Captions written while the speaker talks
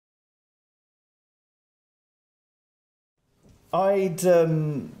I'd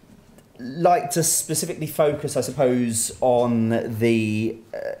like to specifically focus, I suppose, on the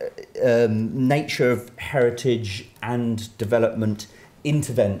nature of heritage and development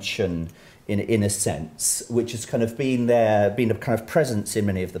intervention in a sense, which has kind of been a kind of presence in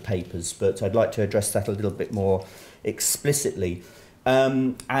many of the papers, but I'd like to address that a little bit more explicitly.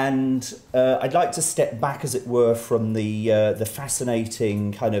 And I'd like to step back, as it were, from the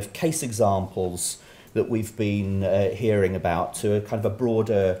fascinating kind of case examples that we've been hearing about to a kind of a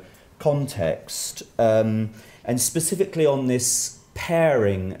broader context, and specifically on this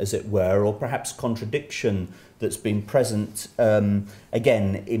pairing, as it were, or perhaps contradiction that's been present,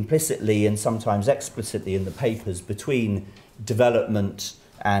 again, implicitly and sometimes explicitly in the papers between development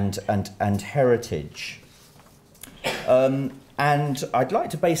and heritage. And I'd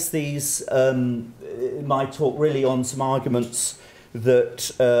like to base my talk really on some arguments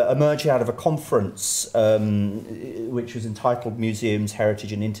that emerged out of a conference which was entitled Museums,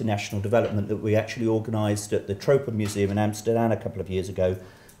 Heritage and International Development, that we actually organised at the Tropen Museum in Amsterdam a couple of years ago,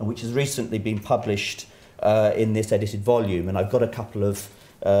 and which has recently been published in this edited volume. And I've got a couple of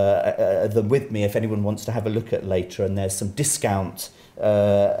them with me if anyone wants to have a look at later, and there's some discount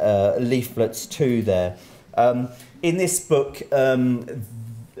leaflets too there. In this book,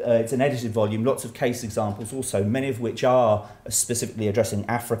 it's an edited volume, lots of case examples also, many of which are specifically addressing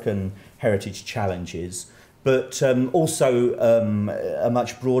African heritage challenges, but also a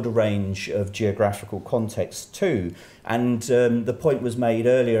much broader range of geographical context too. And the point was made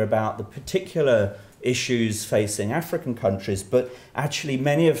earlier about the particular issues facing African countries, but actually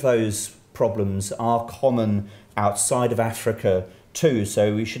many of those problems are common outside of Africa too,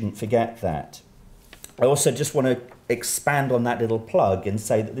 so we shouldn't forget that. I also just want to expand on that little plug and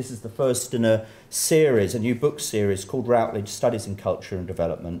say that this is the first in a series, a new book series called Routledge Studies in Culture and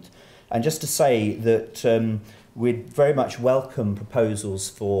Development. And just to say that we'd very much welcome proposals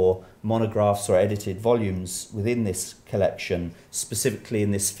for monographs or edited volumes within this collection, specifically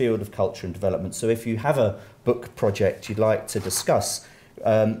in this field of culture and development. So if you have a book project you'd like to discuss,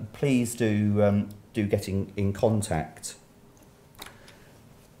 please do get in contact.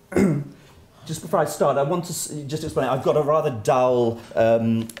 Just before I start, I want to just explain, I've got a rather dull,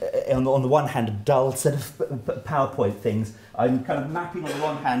 on the one hand, a dull set of PowerPoint things. I'm kind of mapping on the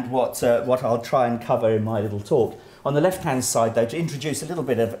one hand what I'll try and cover in my little talk. On the left-hand side, though, to introduce a little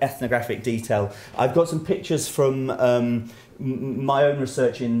bit of ethnographic detail, I've got some pictures from my own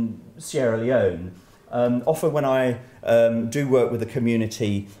research in Sierra Leone. Often when I do work with a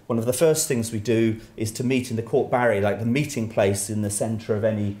community, one of the first things we do is to meet in the Court Barry, like the meeting place in the centre of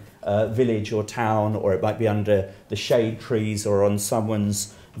any village or town, or it might be under the shade trees or on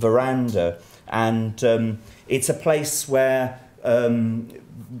someone's veranda. And it's a place where a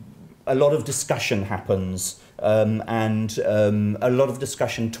lot of discussion happens, and a lot of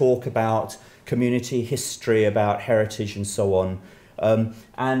discussion, talk about community history, about heritage and so on.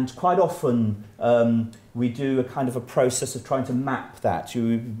 And quite often we do a kind of a process of trying to map that.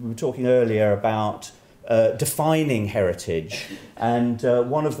 We were talking earlier about defining heritage, and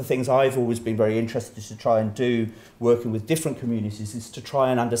one of the things I've always been very interested to try and do, working with different communities, is to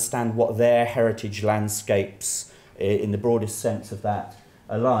try and understand what their heritage landscapes, in the broadest sense of that,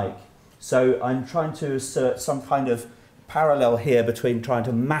 are like. So I'm trying to assert some kind of parallel here between trying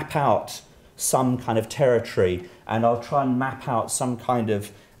to map out some kind of territory, and I'll try and map out some kind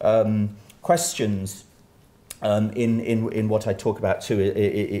of questions in what I talk about too,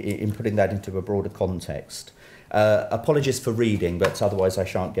 in putting that into a broader context. Apologies for reading, but otherwise I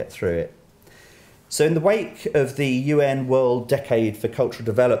shan't get through it. So in the wake of the UN World Decade for Cultural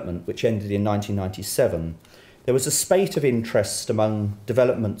Development, which ended in 1997, there was a spate of interest among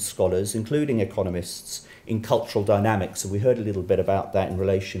development scholars, including economists, in cultural dynamics, and we heard a little bit about that in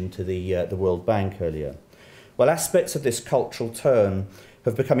relation to the World Bank earlier. Well, aspects of this cultural turn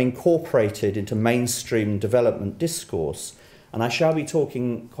have become incorporated into mainstream development discourse, and I shall be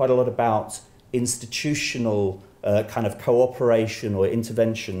talking quite a lot about institutional kind of cooperation or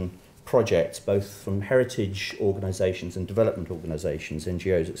intervention projects, both from heritage organisations and development organisations,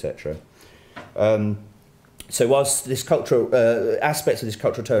 NGOs, etc. So whilst this cultural aspects of this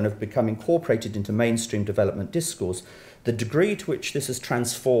cultural turn have become incorporated into mainstream development discourse, the degree to which this has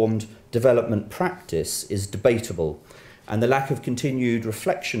transformed development practice is debatable, and the lack of continued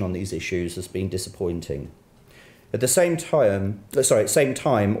reflection on these issues has been disappointing. At the same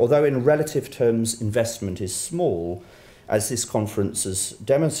time, although in relative terms investment is small, as this conference has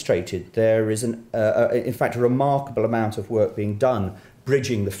demonstrated, there is in fact a remarkable amount of work being done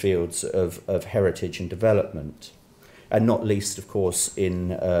bridging the fields of heritage and development, and not least, of course,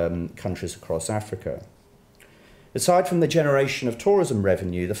 in countries across Africa. Aside from the generation of tourism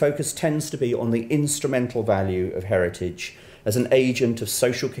revenue, the focus tends to be on the instrumental value of heritage as an agent of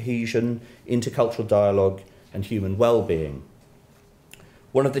social cohesion, intercultural dialogue, and human well-being.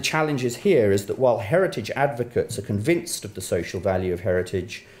 One of the challenges here is that while heritage advocates are convinced of the social value of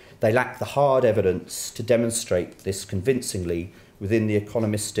heritage, they lack the hard evidence to demonstrate this convincingly within the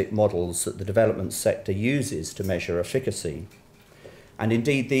economistic models that the development sector uses to measure efficacy. And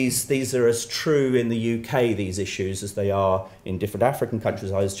indeed, these are as true in the UK, these issues, as they are in different African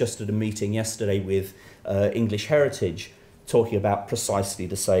countries. I was just at a meeting yesterday with English Heritage talking about precisely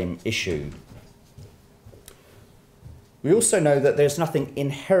the same issue. We also know that there's nothing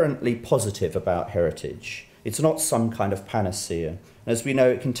inherently positive about heritage. It's not some kind of panacea. As we know,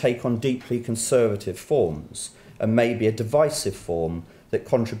 it can take on deeply conservative forms and may be a divisive form that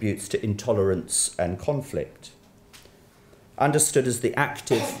contributes to intolerance and conflict. Understood as the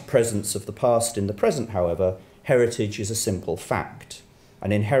active presence of the past in the present, however, heritage is a simple fact.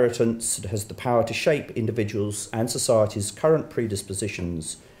 An inheritance has the power to shape individuals and societies' current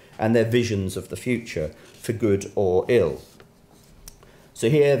predispositions and their visions of the future, for good or ill. So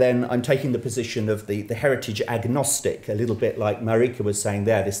here then I'm taking the position of the heritage agnostic, a little bit like Marika was saying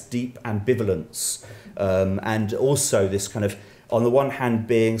there, this deep ambivalence, and also this kind of, on the one hand,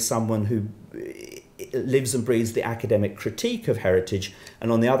 being someone who lives and breathes the academic critique of heritage,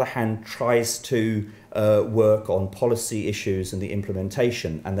 and on the other hand tries to work on policy issues and the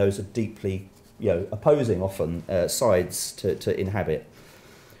implementation, and those are deeply opposing often sides to inhabit.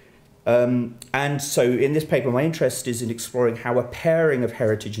 And so in this paper my interest is in exploring how a pairing of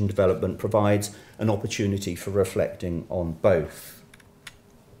heritage and development provides an opportunity for reflecting on both.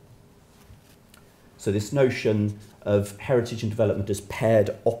 So this notion of heritage and development as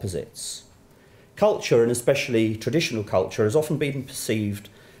paired opposites. Culture, and especially traditional culture, has often been perceived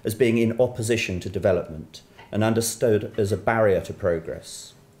as being in opposition to development and understood as a barrier to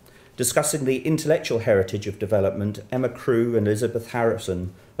progress. Discussing the intellectual heritage of development, Emma Crew and Elizabeth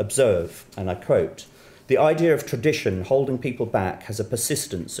Harrison observe, and I quote, "The idea of tradition holding people back has a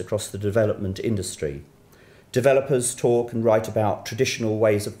persistence across the development industry. Developers talk and write about traditional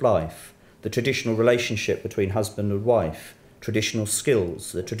ways of life, the traditional relationship between husband and wife, traditional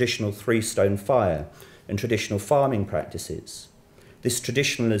skills, the traditional three-stone fire, and traditional farming practices. This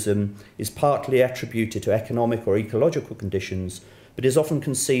traditionalism is partly attributed to economic or ecological conditions, but is often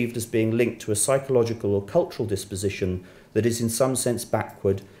conceived as being linked to a psychological or cultural disposition that is in some sense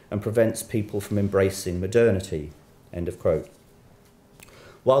backward and prevents people from embracing modernity." End of quote.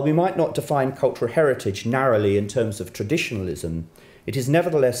 While we might not define cultural heritage narrowly in terms of traditionalism, it is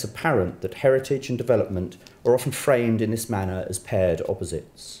nevertheless apparent that heritage and development are often framed in this manner as paired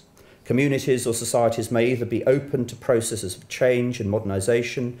opposites. Communities or societies may either be open to processes of change and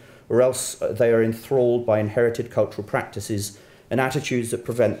modernisation, or else they are enthralled by inherited cultural practices and attitudes that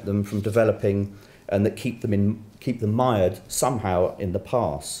prevent them from developing and that keep them mired somehow in the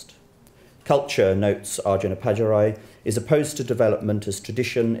past. Culture, notes Arjuna Pajarai, is opposed to development as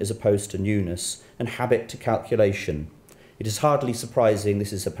tradition is opposed to newness and habit to calculation. It is hardly surprising,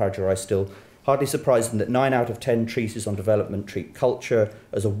 this is a Pajarai still, hardly surprising that 9 out of 10 treatises on development treat culture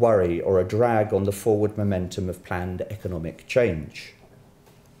as a worry or a drag on the forward momentum of planned economic change.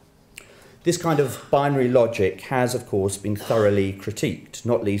 This kind of binary logic has, of course, been thoroughly critiqued,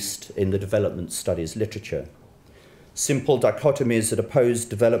 not least in the development studies literature. Simple dichotomies that oppose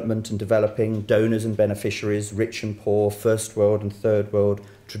development and developing, donors and beneficiaries, rich and poor, first world and third world,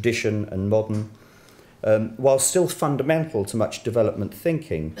 tradition and modern, while still fundamental to much development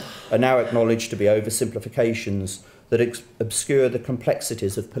thinking, are now acknowledged to be oversimplifications that obscure the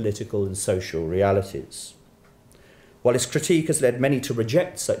complexities of political and social realities. While his critique has led many to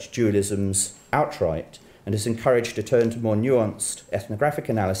reject such dualisms outright and has encouraged to turn to more nuanced ethnographic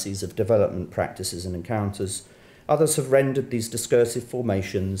analyses of development practices and encounters, others have rendered these discursive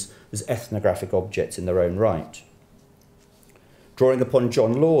formations as ethnographic objects in their own right. Drawing upon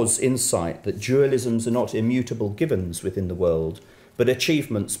John Law's insight that dualisms are not immutable givens within the world, but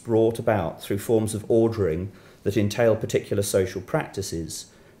achievements brought about through forms of ordering that entail particular social practices,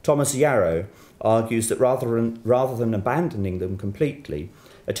 Thomas Yarrow argues that rather than abandoning them completely,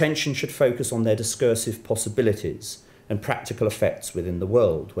 attention should focus on their discursive possibilities and practical effects within the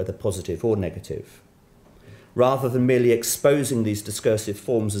world, whether positive or negative. Rather than merely exposing these discursive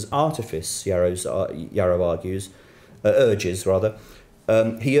forms as artifice, Yarrow urges,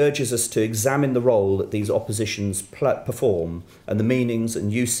 he urges us to examine the role that these oppositions perform and the meanings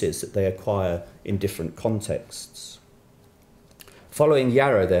and uses that they acquire in different contexts. Following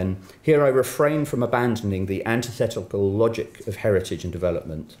Yarrow, then, here I refrain from abandoning the antithetical logic of heritage and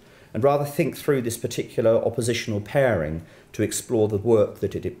development and rather think through this particular oppositional pairing to explore the work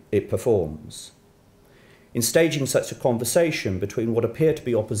that it performs. In staging such a conversation between what appear to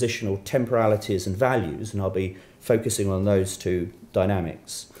be oppositional temporalities and values, and I'll be focusing on those two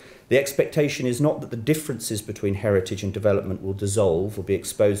dynamics, the expectation is not that the differences between heritage and development will dissolve or be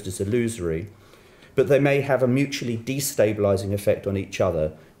exposed as illusory, but they may have a mutually destabilising effect on each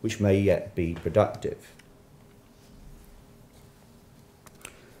other, which may yet be productive.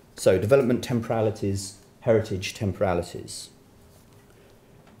 So, development temporalities, heritage temporalities.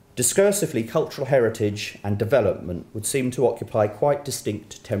 Discursively, cultural heritage and development would seem to occupy quite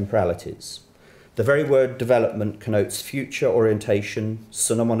distinct temporalities. The very word development connotes future orientation,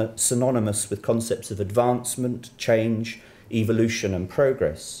 synonymous with concepts of advancement, change, evolution and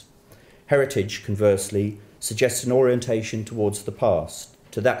progress. Heritage, conversely, suggests an orientation towards the past,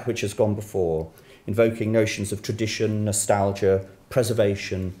 to that which has gone before, invoking notions of tradition, nostalgia,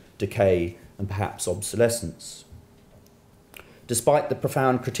 preservation, decay, and perhaps obsolescence. Despite the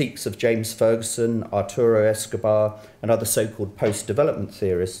profound critiques of James Ferguson, Arturo Escobar, and other so-called post-development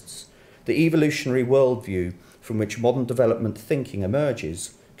theorists, the evolutionary worldview from which modern development thinking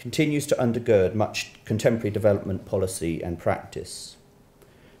emerges continues to undergird much contemporary development policy and practice.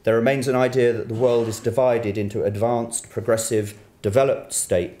 There remains an idea that the world is divided into advanced, progressive, developed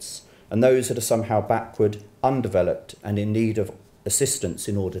states and those that are somehow backward, undeveloped, and in need of assistance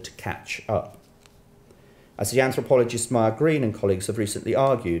in order to catch up. As the anthropologist Maya Green and colleagues have recently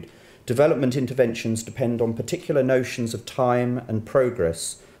argued, development interventions depend on particular notions of time and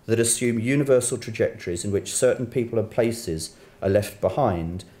progress that assume universal trajectories in which certain people and places are left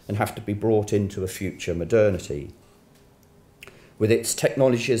behind and have to be brought into a future modernity. With its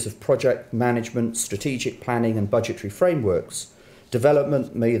technologies of project management, strategic planning and budgetary frameworks,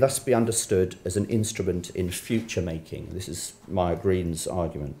 development may thus be understood as an instrument in future making. This is Maya Green's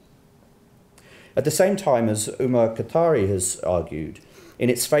argument. At the same time, as Umar Khatari has argued, in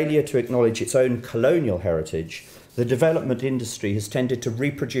its failure to acknowledge its own colonial heritage, the development industry has tended to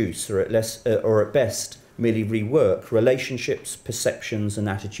reproduce, or at best, merely rework relationships, perceptions, and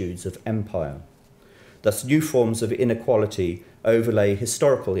attitudes of empire. Thus, new forms of inequality overlay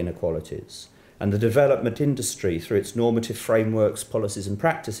historical inequalities, and the development industry, through its normative frameworks, policies, and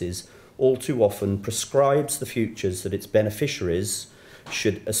practices, all too often prescribes the futures that its beneficiaries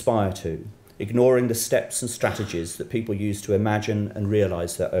should aspire to, ignoring the steps and strategies that people use to imagine and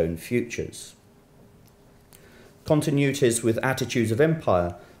realise their own futures. Continuities with attitudes of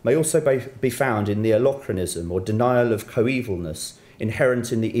empire may also be found in the allochronism or denial of coevalness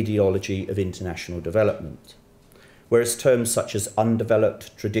inherent in the ideology of international development. Whereas terms such as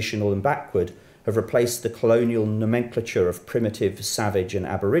undeveloped, traditional and backward have replaced the colonial nomenclature of primitive, savage and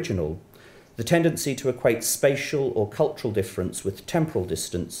aboriginal, the tendency to equate spatial or cultural difference with temporal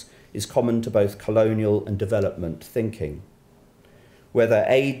distance is common to both colonial and development thinking. Whether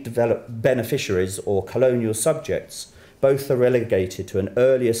aid beneficiaries or colonial subjects, both are relegated to an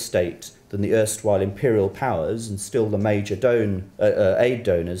earlier state than the erstwhile imperial powers and still the major aid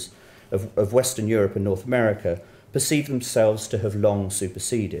donors of Western Europe and North America perceive themselves to have long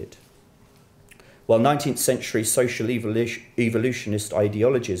superseded. While 19th century social evolutionist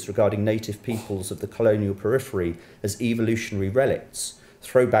ideologies regarding native peoples of the colonial periphery as evolutionary relics,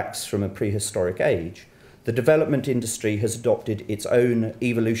 throwbacks from a prehistoric age, the development industry has adopted its own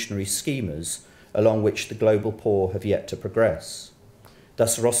evolutionary schemas along which the global poor have yet to progress.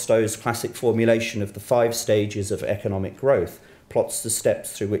 Thus, Rostow's classic formulation of the 5 stages of economic growth plots the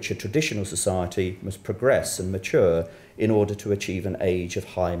steps through which a traditional society must progress and mature in order to achieve an age of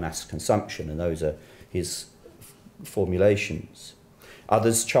high mass consumption, and those are his formulations.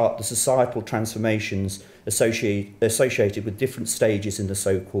 Others chart the societal transformations associated with different stages in the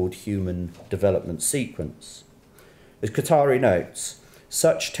so-called human development sequence. As Khatari notes,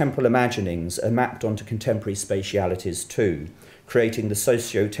 such temporal imaginings are mapped onto contemporary spatialities too, creating the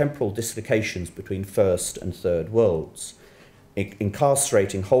socio-temporal dislocations between first and third worlds,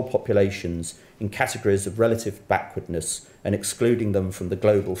 incarcerating whole populations in categories of relative backwardness and excluding them from the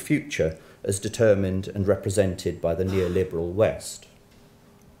global future as determined and represented by the neoliberal West.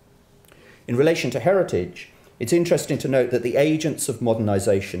 In relation to heritage, it's interesting to note that the agents of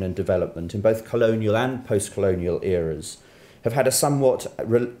modernisation and development in both colonial and post-colonial eras have had a somewhat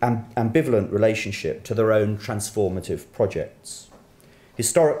ambivalent relationship to their own transformative projects.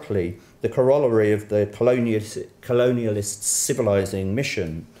 Historically, the corollary of the colonialist civilising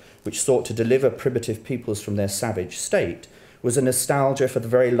mission, which sought to deliver primitive peoples from their savage state, was a nostalgia for the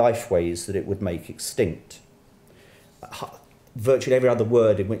very lifeways that it would make extinct. virtually every other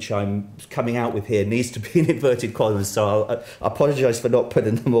word in which I'm coming out with here needs to be in inverted commas, so I apologise for not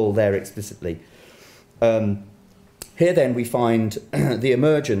putting them all there explicitly. Here then we find the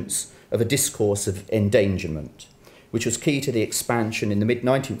emergence of a discourse of endangerment, which was key to the expansion in the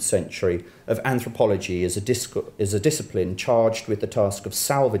mid-19th century of anthropology as a discipline charged with the task of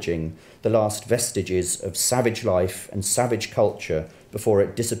salvaging the last vestiges of savage life and savage culture before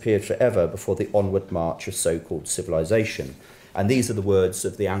it disappeared forever before the onward march of so-called civilization. And these are the words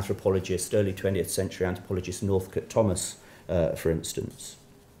of the anthropologist, early 20th century anthropologist Northcote Thomas, for instance.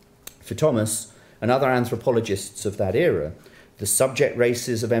 For Thomas and other anthropologists of that era, the subject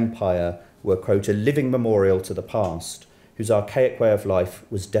races of empire were, quote, a living memorial to the past, whose archaic way of life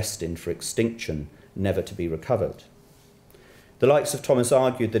was destined for extinction, never to be recovered. The likes of Thomas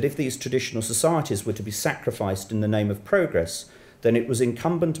argued that if these traditional societies were to be sacrificed in the name of progress, then it was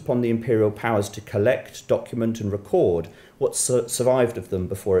incumbent upon the imperial powers to collect, document and record what survived of them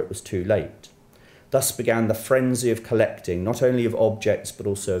before it was too late. Thus began the frenzy of collecting, not only of objects, but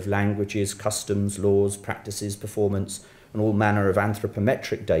also of languages, customs, laws, practices, performance, and all manner of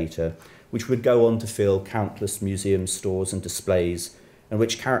anthropometric data, which would go on to fill countless museums, stores and displays, and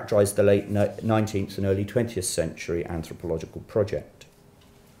which characterised the late 19th and early 20th century anthropological project.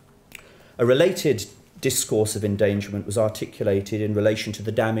 A related discourse of endangerment was articulated in relation to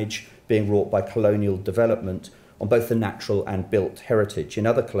the damage being wrought by colonial development on both the natural and built heritage in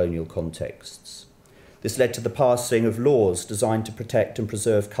other colonial contexts. This led to the passing of laws designed to protect and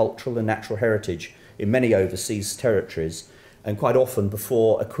preserve cultural and natural heritage in many overseas territories, and quite often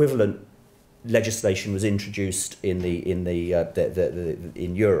before equivalent legislation was introduced in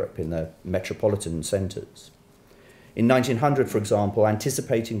Europe, in the metropolitan centres. In 1900, for example,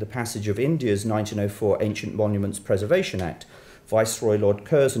 anticipating the passage of India's 1904 Ancient Monuments Preservation Act, Viceroy Lord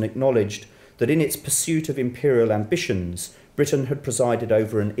Curzon acknowledged that in its pursuit of imperial ambitions, Britain had presided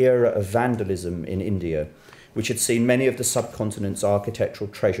over an era of vandalism in India, which had seen many of the subcontinent's architectural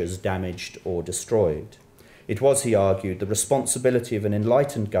treasures damaged or destroyed. It was, he argued, the responsibility of an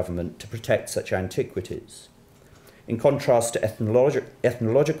enlightened government to protect such antiquities. In contrast to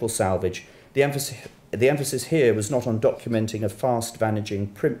ethnological salvage, the emphasis here was not on documenting a fast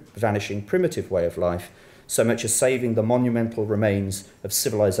vanishing primitive way of life, so much as saving the monumental remains of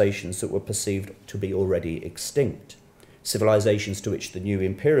civilizations that were perceived to be already extinct, civilizations to which the new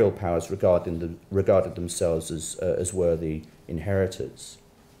imperial powers regarded themselves as worthy inheritors.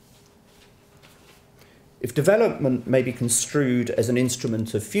 If development may be construed as an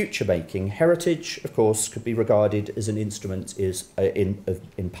instrument of future-making, heritage, of course, could be regarded as an instrument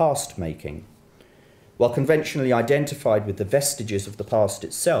in past-making. While conventionally identified with the vestiges of the past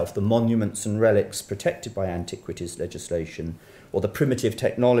itself, the monuments and relics protected by antiquities legislation, or the primitive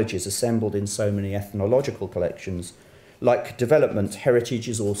technologies assembled in so many ethnological collections, like development, heritage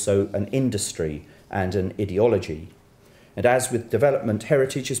is also an industry and an ideology. And as with development,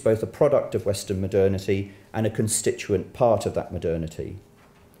 heritage is both a product of Western modernity and a constituent part of that modernity.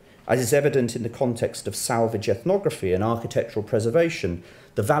 As is evident in the context of salvage ethnography and architectural preservation,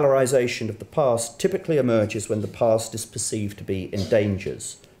 the valorisation of the past typically emerges when the past is perceived to be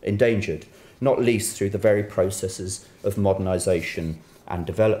endangered, not least through the very processes of modernisation and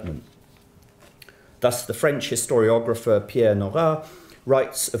development. Thus, the French historiographer Pierre Nora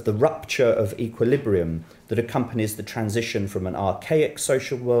writes of the rupture of equilibrium that accompanies the transition from an archaic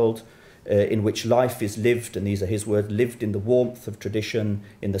social world in which life is lived, and these are his words, lived in the warmth of tradition,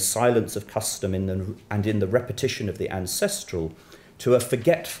 in the silence of custom, and in the repetition of the ancestral, to a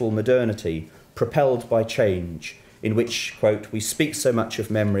forgetful modernity propelled by change, in which, quote, we speak so much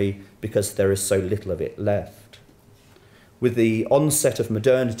of memory because there is so little of it left. With the onset of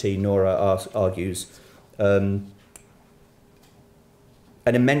modernity, Nora argues, an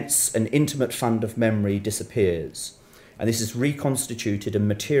immense and intimate fund of memory disappears, and this is reconstituted and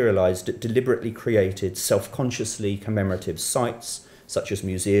materialised at deliberately created, self-consciously commemorative sites, such as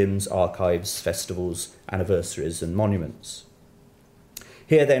museums, archives, festivals, anniversaries and monuments.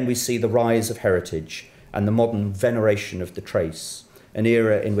 Here then we see the rise of heritage and the modern veneration of the trace, an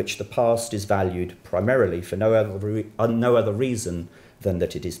era in which the past is valued primarily for no other reason than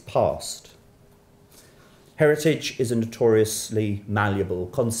that it is past. Heritage is a notoriously malleable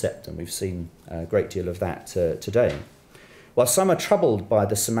concept, and we've seen a great deal of that today. While some are troubled by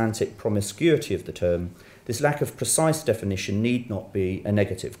the semantic promiscuity of the term, this lack of precise definition need not be a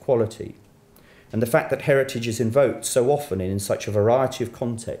negative quality. And the fact that heritage is invoked so often and in such a variety of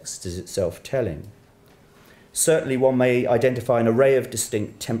contexts is itself telling. Certainly one may identify an array of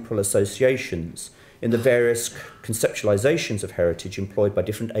distinct temporal associations in the various conceptualizations of heritage employed by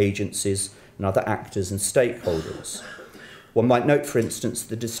different agencies and other actors and stakeholders. One might note, for instance,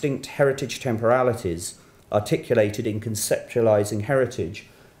 the distinct heritage temporalities articulated in conceptualising heritage,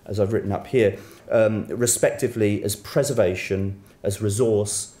 as I've written up here, respectively as preservation, as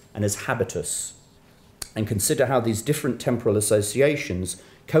resource, and as habitus, and consider how these different temporal associations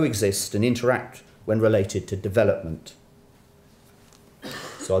coexist and interact when related to development.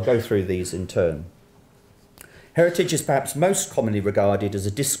 So I'll go through these in turn. Heritage is perhaps most commonly regarded as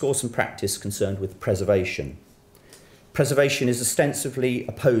a discourse and practice concerned with preservation. Preservation is ostensibly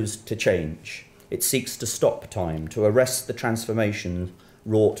opposed to change. It seeks to stop time, to arrest the transformation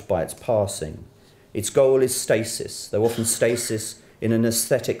wrought by its passing. Its goal is stasis, though often stasis in an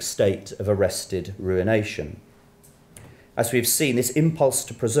aesthetic state of arrested ruination. As we've seen, this impulse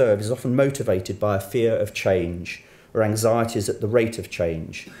to preserve is often motivated by a fear of change or anxieties at the rate of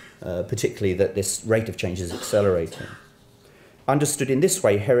change, particularly that this rate of change is accelerating. Understood in this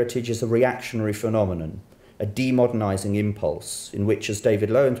way, heritage is a reactionary phenomenon, a demodernising impulse in which, as David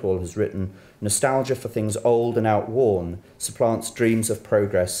Lowenthal has written, nostalgia for things old and outworn supplants dreams of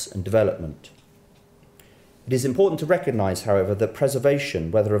progress and development. It is important to recognise, however, that preservation,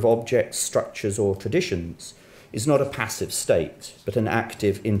 whether of objects, structures or traditions, is not a passive state, but an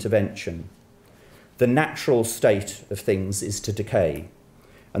active intervention. The natural state of things is to decay,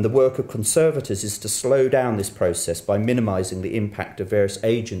 and the work of conservators is to slow down this process by minimising the impact of various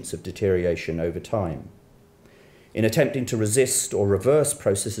agents of deterioration over time. In attempting to resist or reverse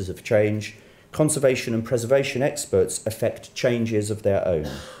processes of change, conservation and preservation experts effect changes of their own.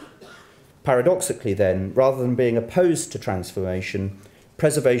 Paradoxically then, rather than being opposed to transformation,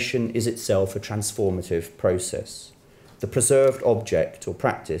 preservation is itself a transformative process. The preserved object or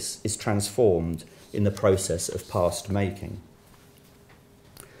practice is transformed in the process of past making.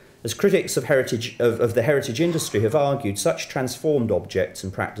 As critics of the heritage industry have argued, such transformed objects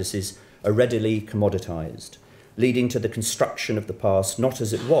and practices are readily commoditised, leading to the construction of the past not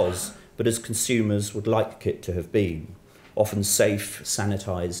as it was, but as consumers would like it to have been, often safe,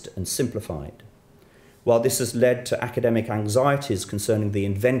 sanitised and simplified. While this has led to academic anxieties concerning the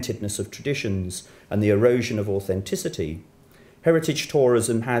inventedness of traditions and the erosion of authenticity, heritage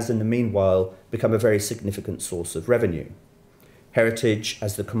tourism has in the meanwhile become a very significant source of revenue. Heritage,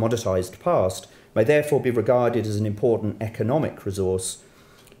 as the commoditised past, may therefore be regarded as an important economic resource.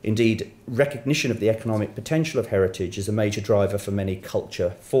 Indeed, recognition of the economic potential of heritage is a major driver for many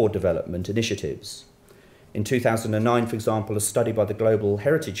culture for development initiatives. In 2009, for example, a study by the Global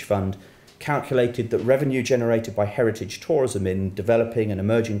Heritage Fund calculated that revenue generated by heritage tourism in developing and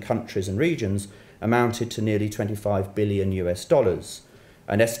emerging countries and regions amounted to nearly $25 billion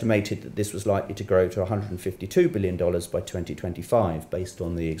and estimated that this was likely to grow to $152 billion by 2025 based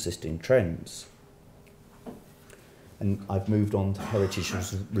on the existing trends. And I've moved on to heritage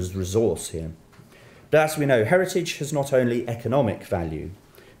as resource here. But as we know, heritage has not only economic value,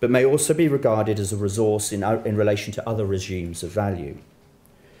 but may also be regarded as a resource in relation to other regimes of value.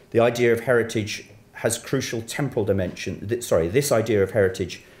 The idea of heritage has crucial temporal dimensions. This idea of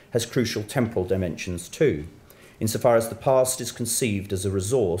heritage has crucial temporal dimensions too, insofar as the past is conceived as a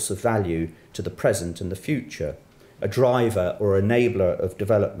resource of value to the present and the future, a driver or enabler of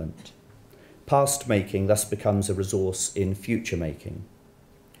development. Past making thus becomes a resource in future making.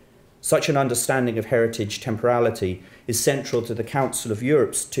 Such an understanding of heritage temporality is central to the Council of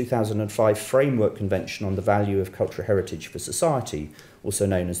Europe's 2005 Framework Convention on the Value of Cultural Heritage for Society, also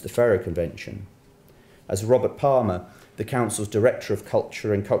known as the Ferro Convention. As Robert Palmer, the Council's Director of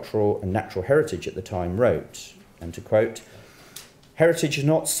Culture and Cultural and Natural Heritage at the time, wrote, and to quote, "Heritage is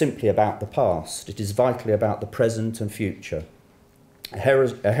not simply about the past, it is vitally about the present and future. A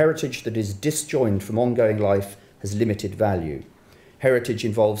heritage that is disjoined from ongoing life has limited value. Heritage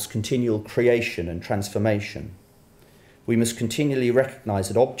involves continual creation and transformation. We must continually recognise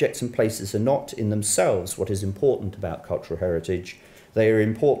that objects and places are not in themselves what is important about cultural heritage. They are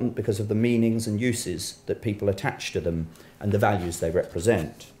important because of the meanings and uses that people attach to them and the values they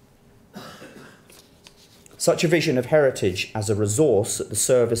represent." Such a vision of heritage as a resource at the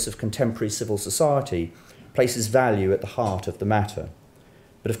service of contemporary civil society places value at the heart of the matter.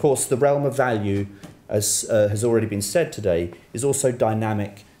 But of course, the realm of value, as has already been said today, is also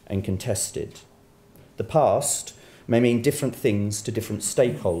dynamic and contested. The past may mean different things to different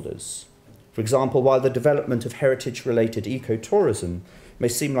stakeholders. For example, while the development of heritage-related ecotourism may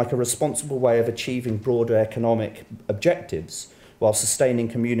seem like a responsible way of achieving broader economic objectives while sustaining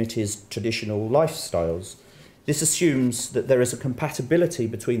communities' traditional lifestyles, this assumes that there is a compatibility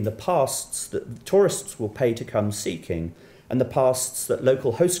between the pasts that tourists will pay to come seeking and the pasts that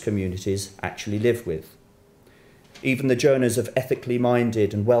local host communities actually live with. Even the journeys of ethically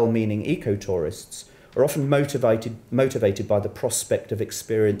minded and well-meaning eco-tourists are often motivated by the prospect of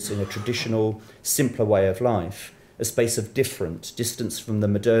experiencing a traditional, simpler way of life, a space of different, distance from the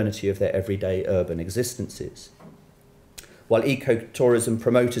modernity of their everyday urban existences. While ecotourism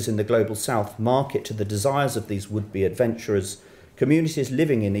promoters in the Global South market to the desires of these would-be adventurers, communities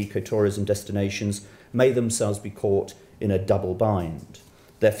living in ecotourism destinations may themselves be caught in a double bind,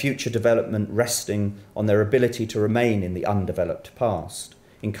 their future development resting on their ability to remain in the undeveloped past,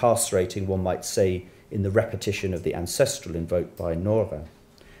 incarcerating, one might say, in the repetition of the ancestral invoked by Nora,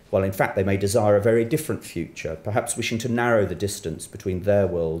 while in fact they may desire a very different future, perhaps wishing to narrow the distance between their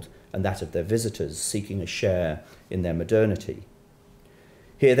world and that of their visitors, seeking a share in their modernity.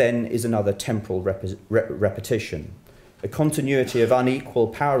 Here then is another temporal repetition, a continuity of unequal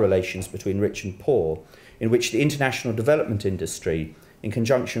power relations between rich and poor, in which the international development industry, in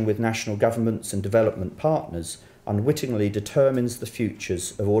conjunction with national governments and development partners, unwittingly determines the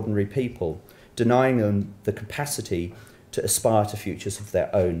futures of ordinary people, denying them the capacity to aspire to futures of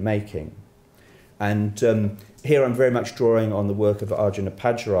their own making. And here I'm very much drawing on the work of Arjuna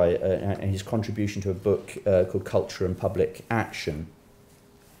Pajrai and his contribution to a book called Culture and Public Action.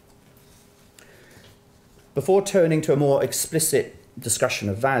 Before turning to a more explicit discussion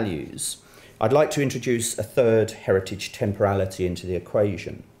of values, I'd like to introduce a third heritage temporality into the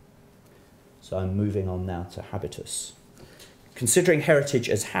equation. So I'm moving on now to habitus. Considering heritage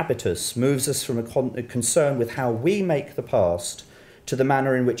as habitus moves us from a concern with how we make the past to the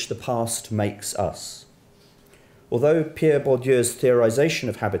manner in which the past makes us. Although Pierre Bourdieu's theorisation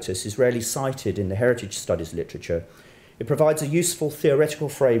of habitus is rarely cited in the heritage studies literature, it provides a useful theoretical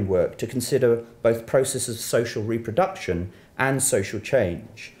framework to consider both processes of social reproduction and social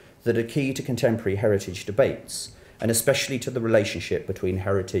change that are key to contemporary heritage debates, and especially to the relationship between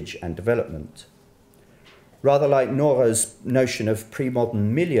heritage and development. Rather like Nora's notion of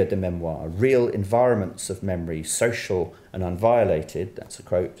pre-modern milieu de mémoire, real environments of memory, social and unviolated, that's a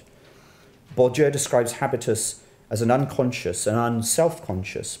quote, Bourdieu describes habitus as an unconscious and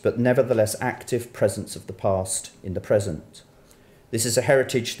unself-conscious, but nevertheless active presence of the past in the present. This is a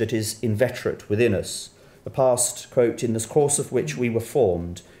heritage that is inveterate within us, a past, quote, in the course of which we were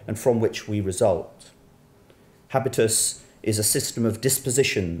formed and from which we result. Habitus is a system of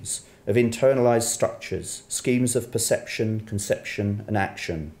dispositions, of internalized structures, schemes of perception, conception, and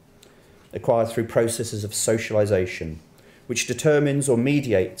action, acquired through processes of socialization, which determines or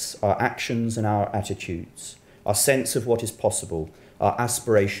mediates our actions and our attitudes, our sense of what is possible, our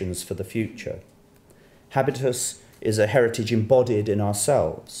aspirations for the future. Habitus is a heritage embodied in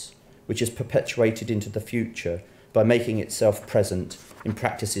ourselves, which is perpetuated into the future by making itself present in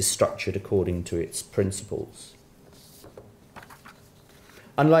practices structured according to its principles.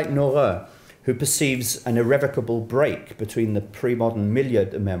 Unlike Nora, who perceives an irrevocable break between the pre-modern milieu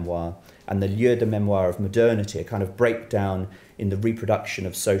de mémoire and the lieu de mémoire of modernity, a kind of breakdown in the reproduction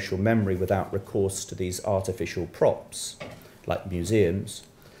of social memory without recourse to these artificial props, like museums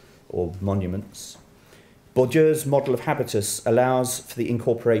or monuments, Bourdieu's model of habitus allows for the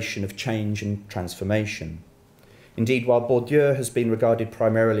incorporation of change and transformation. Indeed, while Bourdieu has been regarded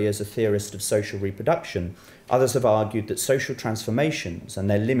primarily as a theorist of social reproduction, others have argued that social transformations and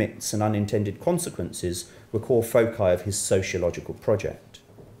their limits and unintended consequences were core foci of his sociological project.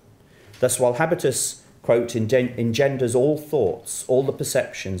 Thus, while habitus, quote, engenders all thoughts, all the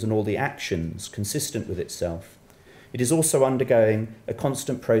perceptions and all the actions consistent with itself, it is also undergoing a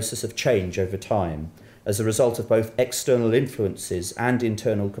constant process of change over time as a result of both external influences and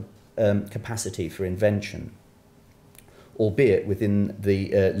internal capacity for invention, albeit within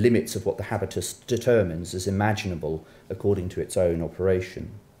the limits of what the habitus determines as imaginable according to its own operation.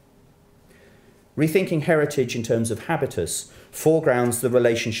 Rethinking heritage in terms of habitus foregrounds the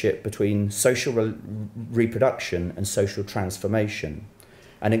relationship between social reproduction and social transformation,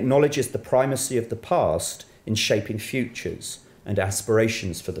 and acknowledges the primacy of the past in shaping futures and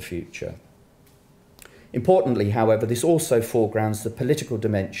aspirations for the future. Importantly, however, this also foregrounds the political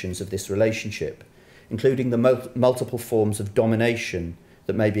dimensions of this relationship, including the multiple forms of domination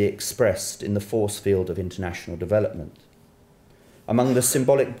that may be expressed in the force field of international development. Among the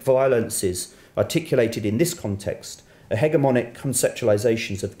symbolic violences articulated in this context are hegemonic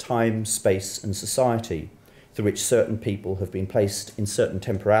conceptualizations of time, space, and society, through which certain people have been placed in certain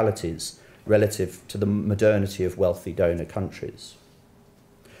temporalities relative to the modernity of wealthy donor countries.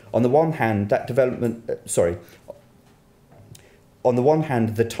 On the one hand, the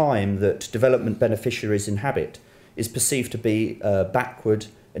time that development beneficiaries inhabit is perceived to be backward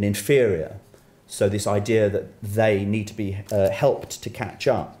and inferior. So this idea that they need to be helped to catch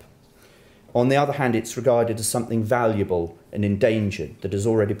up. On the other hand, it's regarded as something valuable and endangered that has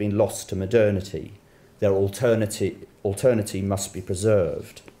already been lost to modernity, their alternity must be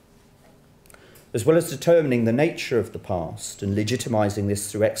preserved. As well as determining the nature of the past and legitimising this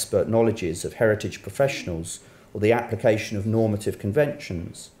through expert knowledges of heritage professionals or the application of normative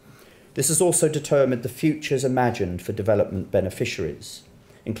conventions, this has also determined the futures imagined for development beneficiaries,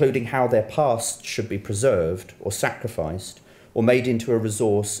 including how their past should be preserved or sacrificed or made into a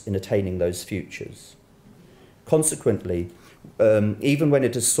resource in attaining those futures. Consequently, even when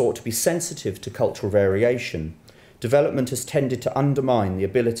it has sought to be sensitive to cultural variation, development has tended to undermine the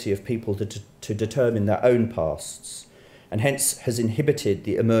ability of people to determine their own pasts, and hence has inhibited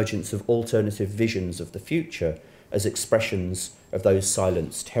the emergence of alternative visions of the future as expressions of those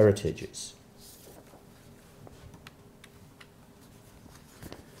silenced heritages.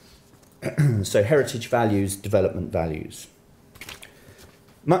 So heritage values, development values.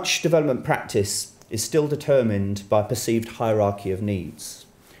 Much development practice is still determined by a perceived hierarchy of needs,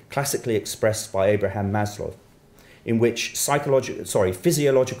 classically expressed by Abraham Maslow, in which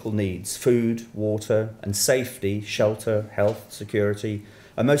physiological needs, food, water, and safety, shelter, health, security,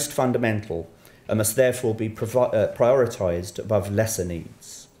 are most fundamental and must therefore be prioritised above lesser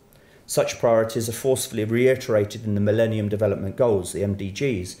needs. Such priorities are forcefully reiterated in the Millennium Development Goals, the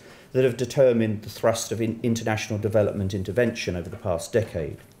MDGs, that have determined the thrust of international development intervention over the past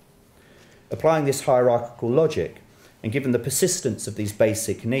decade. Applying this hierarchical logic, and given the persistence of these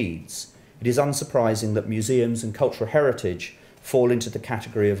basic needs, it is unsurprising that museums and cultural heritage fall into the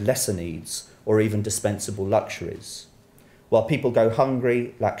category of lesser needs or even dispensable luxuries. While people go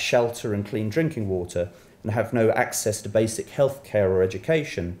hungry, lack shelter and clean drinking water, and have no access to basic health care or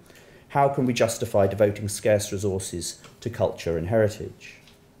education, how can we justify devoting scarce resources to culture and heritage?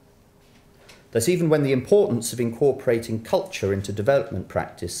 Thus, even when the importance of incorporating culture into development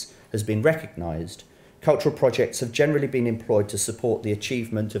practice has been recognised, cultural projects have generally been employed to support the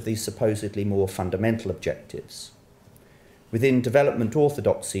achievement of these supposedly more fundamental objectives. Within development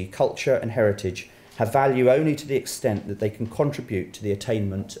orthodoxy, culture and heritage have value only to the extent that they can contribute to the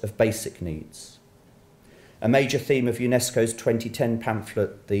attainment of basic needs. A major theme of UNESCO's 2010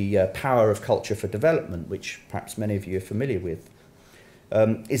 pamphlet, The Power of Culture for Development, which perhaps many of you are familiar with,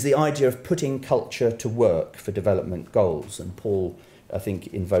 is the idea of putting culture to work for development goals. And Paul, I think,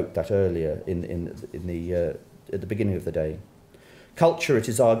 invoked that earlier at the beginning of the day. Culture, it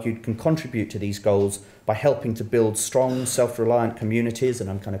is argued, can contribute to these goals by helping to build strong, self-reliant communities, and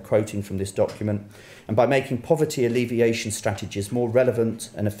I'm kind of quoting from this document, and by making poverty alleviation strategies more relevant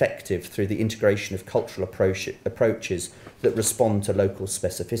and effective through the integration of cultural approaches that respond to local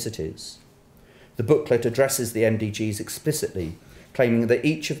specificities. The booklet addresses the MDGs explicitly, claiming that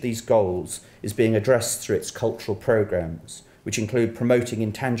each of these goals is being addressed through its cultural programmes, which include promoting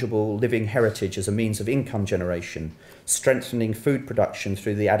intangible living heritage as a means of income generation, strengthening food production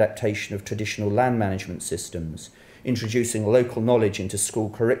through the adaptation of traditional land management systems, introducing local knowledge into school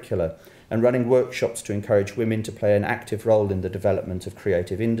curricula, and running workshops to encourage women to play an active role in the development of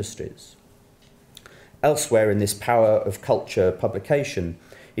creative industries. Elsewhere in this Power of Culture publication,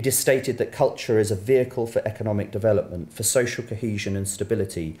 it is stated that culture is a vehicle for economic development, for social cohesion and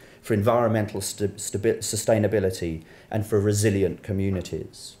stability, for environmental sustainability, and for resilient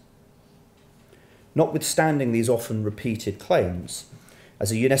communities. Notwithstanding these often repeated claims,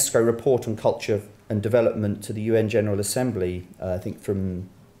 as a UNESCO report on culture and development to the UN General Assembly, I think from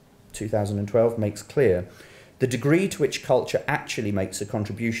 2012, makes clear, the degree to which culture actually makes a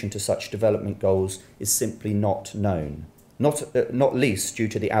contribution to such development goals is simply not known. Not least due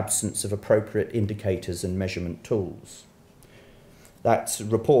to the absence of appropriate indicators and measurement tools. That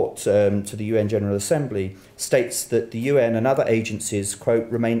report to the UN General Assembly states that the UN and other agencies, quote,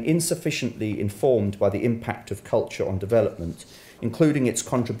 remain insufficiently informed by the impact of culture on development, including its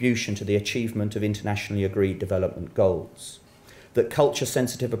contribution to the achievement of internationally agreed development goals. That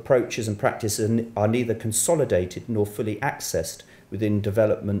culture-sensitive approaches and practices are neither consolidated nor fully accessed within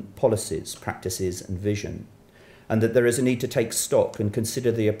development policies, practices and vision, and that there is a need to take stock and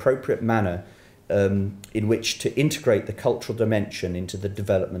consider the appropriate manner in which to integrate the cultural dimension into the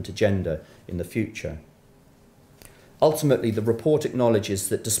development agenda in the future. Ultimately, the report acknowledges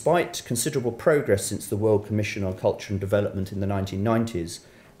that despite considerable progress since the World Commission on Culture and Development in the 1990s,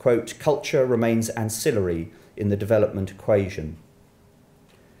 quote, culture remains ancillary in the development equation.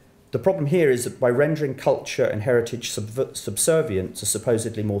 The problem here is that by rendering culture and heritage subservient to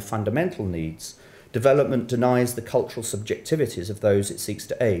supposedly more fundamental needs, development denies the cultural subjectivities of those it seeks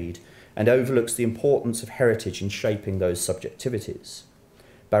to aid and overlooks the importance of heritage in shaping those subjectivities.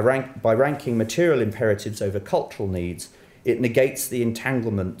 By ranking material imperatives over cultural needs, it negates the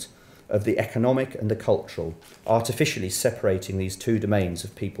entanglement of the economic and the cultural, artificially separating these two domains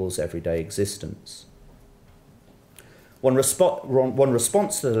of people's everyday existence. One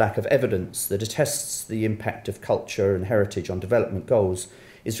response to the lack of evidence that attests the impact of culture and heritage on development goals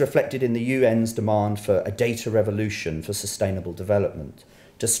is reflected in the UN's demand for a data revolution for sustainable development,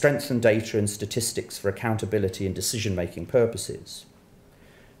 to strengthen data and statistics for accountability and decision-making purposes.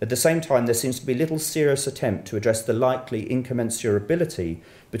 At the same time, there seems to be little serious attempt to address the likely incommensurability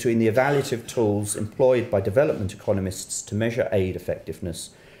between the evaluative tools employed by development economists to measure aid effectiveness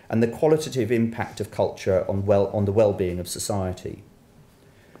and the qualitative impact of culture on the well-being of society.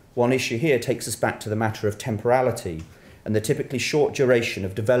 One issue here takes us back to the matter of temporality and the typically short duration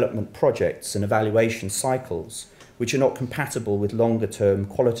of development projects and evaluation cycles, which are not compatible with longer-term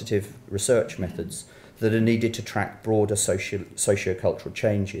qualitative research methods that are needed to track broader socio-cultural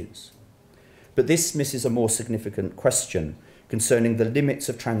changes. But this misses a more significant question concerning the limits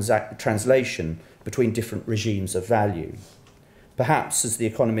of translation between different regimes of value. Perhaps, as the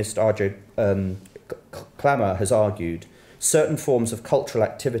economist R.J. Klammer has argued, certain forms of cultural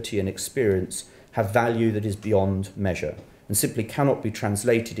activity and experience have value that is beyond measure and simply cannot be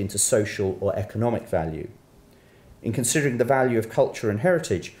translated into social or economic value. In considering the value of culture and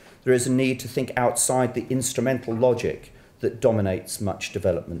heritage, there is a need to think outside the instrumental logic that dominates much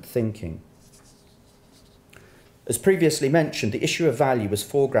development thinking. As previously mentioned, the issue of value was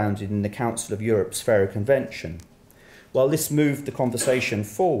foregrounded in the Council of Europe's Faro Convention. While this moved the conversation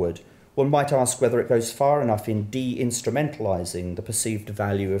forward, one might ask whether it goes far enough in de-instrumentalising the perceived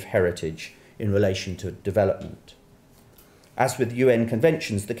value of heritage in relation to development. As with UN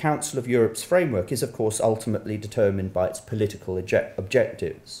conventions, the Council of Europe's framework is, of course, ultimately determined by its political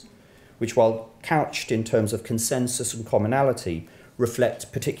objectives, which, while couched in terms of consensus and commonality,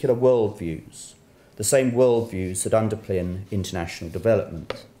 reflect particular worldviews, the same worldviews that underpin international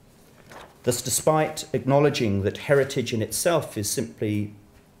development. Thus, despite acknowledging that heritage in itself is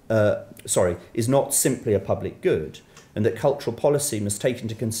not simply a public good, and that cultural policy must take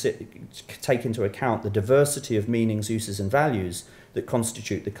into account the diversity of meanings, uses and values that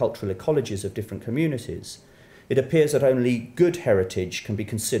constitute the cultural ecologies of different communities, it appears that only good heritage can be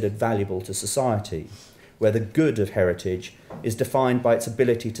considered valuable to society, where the good of heritage is defined by its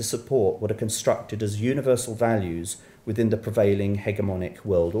ability to support what are constructed as universal values within the prevailing hegemonic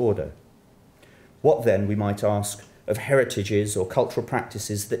world order. What then, we might ask, of heritages or cultural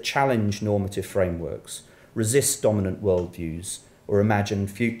practices that challenge normative frameworks, resist dominant worldviews, or imagine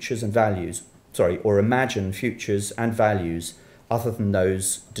futures and values other than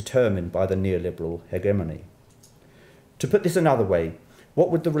those determined by the neoliberal hegemony? To put this another way,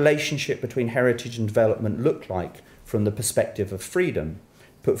 what would the relationship between heritage and development look like from the perspective of freedom,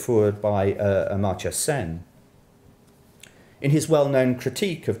 put forward by Amartya Sen? In his well-known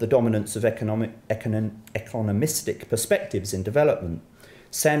critique of the dominance of economistic perspectives in development,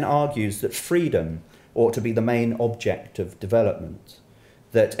 Sen argues that freedom ought to be the main object of development,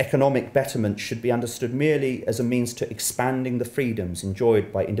 that economic betterment should be understood merely as a means to expanding the freedoms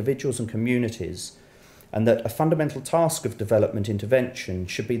enjoyed by individuals and communities, and that a fundamental task of development intervention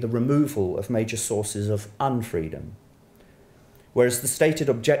should be the removal of major sources of unfreedom. Whereas the stated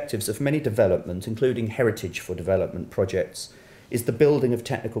objectives of many development, including heritage for development projects, is the building of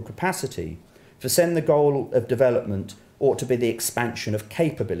technical capacity, for Sen the goal of development ought to be the expansion of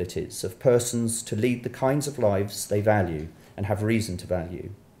capabilities of persons to lead the kinds of lives they value and have reason to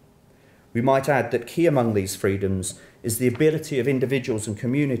value. We might add that key among these freedoms is the ability of individuals and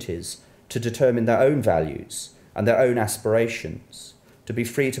communities to determine their own values and their own aspirations, to be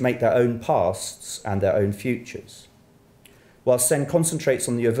free to make their own pasts and their own futures. While Sen concentrates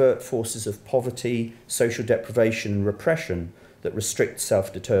on the overt forces of poverty, social deprivation and repression that restrict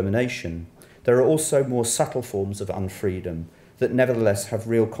self-determination, there are also more subtle forms of unfreedom that nevertheless have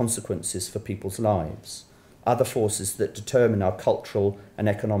real consequences for people's lives, other forces that determine our cultural and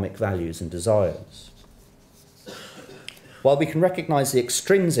economic values and desires. While we can recognise the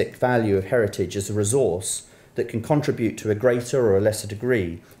extrinsic value of heritage as a resource that can contribute to a greater or a lesser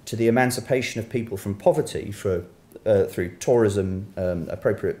degree to the emancipation of people from poverty through tourism,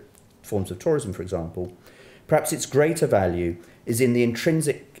 appropriate forms of tourism, for example, perhaps its greater value is in the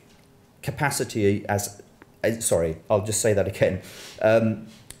intrinsic capacity I'll just say that again.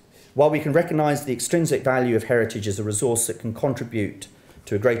 While we can recognise the extrinsic value of heritage as a resource that can contribute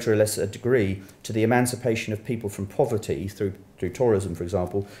to a greater or lesser degree to the emancipation of people from poverty through tourism, for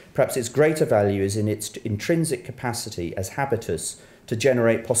example, perhaps its greater value is in its intrinsic capacity as habitus to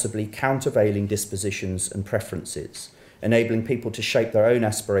generate possibly countervailing dispositions and preferences, enabling people to shape their own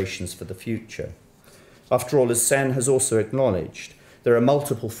aspirations for the future. After all, as Sen has also acknowledged, there are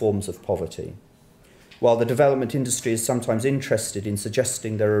multiple forms of poverty. While the development industry is sometimes interested in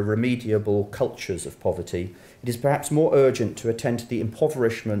suggesting there are remediable cultures of poverty, it is perhaps more urgent to attend to the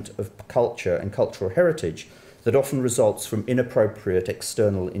impoverishment of culture and cultural heritage that often results from inappropriate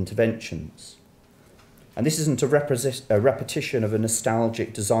external interventions. And this isn't a repetition of a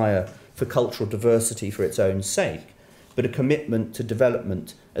nostalgic desire for cultural diversity for its own sake, but a commitment to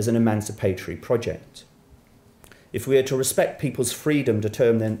development as an emancipatory project. If we are to respect people's freedom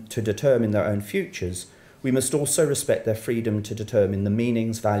to determine their own futures, we must also respect their freedom to determine the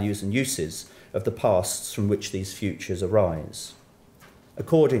meanings, values, and uses of the pasts from which these futures arise.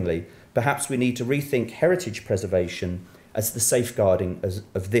 Accordingly, perhaps we need to rethink heritage preservation as the safeguarding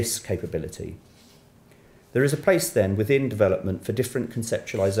of this capability. There is a place then within development for different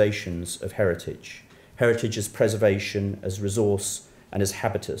conceptualizations of heritage. Heritage as preservation, as resource, and as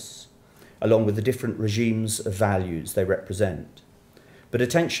habitus, along with the different regimes of values they represent. But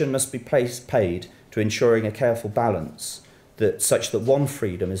attention must be paid to ensuring a careful balance such that one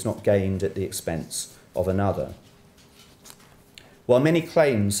freedom is not gained at the expense of another. While many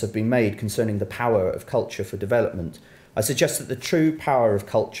claims have been made concerning the power of culture for development, I suggest that the true power of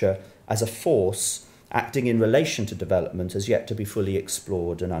culture as a force acting in relation to development has yet to be fully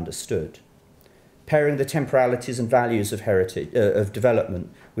explored and understood. Pairing the temporalities and values of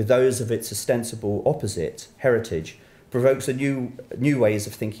development with those of its ostensible opposite, heritage, provokes new ways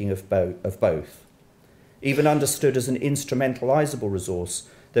of thinking of both. Even understood as an instrumentalizable resource,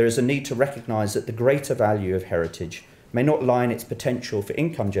 there is a need to recognise that the greater value of heritage may not lie in its potential for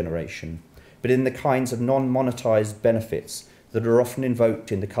income generation, but in the kinds of non-monetised benefits that are often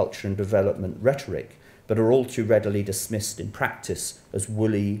invoked in the culture and development rhetoric, but are all too readily dismissed in practice as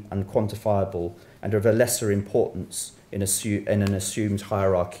woolly, unquantifiable, and of a lesser importance in an assumed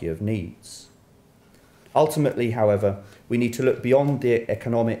hierarchy of needs. Ultimately, however, we need to look beyond the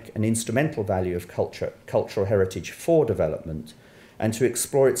economic and instrumental value of cultural heritage for development, and to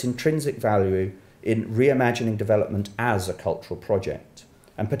explore its intrinsic value in reimagining development as a cultural project,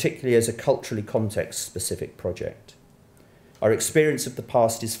 and particularly as a culturally context-specific project. Our experience of the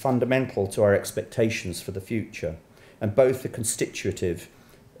past is fundamental to our expectations for the future, and both are constitutive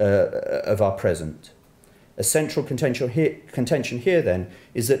of our present. A central contention here, then,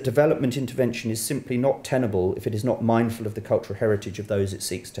 is that development intervention is simply not tenable if it is not mindful of the cultural heritage of those it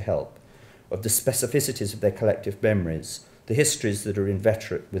seeks to help, of the specificities of their collective memories, the histories that are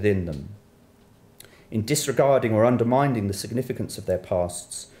inveterate within them. In disregarding or undermining the significance of their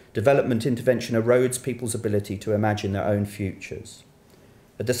pasts, development intervention erodes people's ability to imagine their own futures.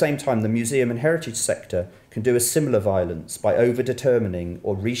 At the same time, the museum and heritage sector can do a similar violence by overdetermining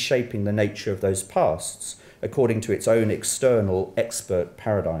or reshaping the nature of those pasts according to its own external expert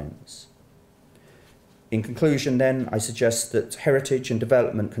paradigms. In conclusion, then, I suggest that heritage and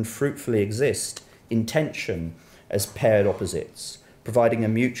development can fruitfully exist in tension as paired opposites, providing a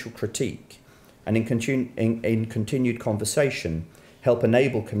mutual critique, and in continued conversation, help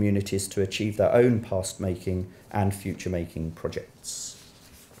enable communities to achieve their own past-making and future-making projects.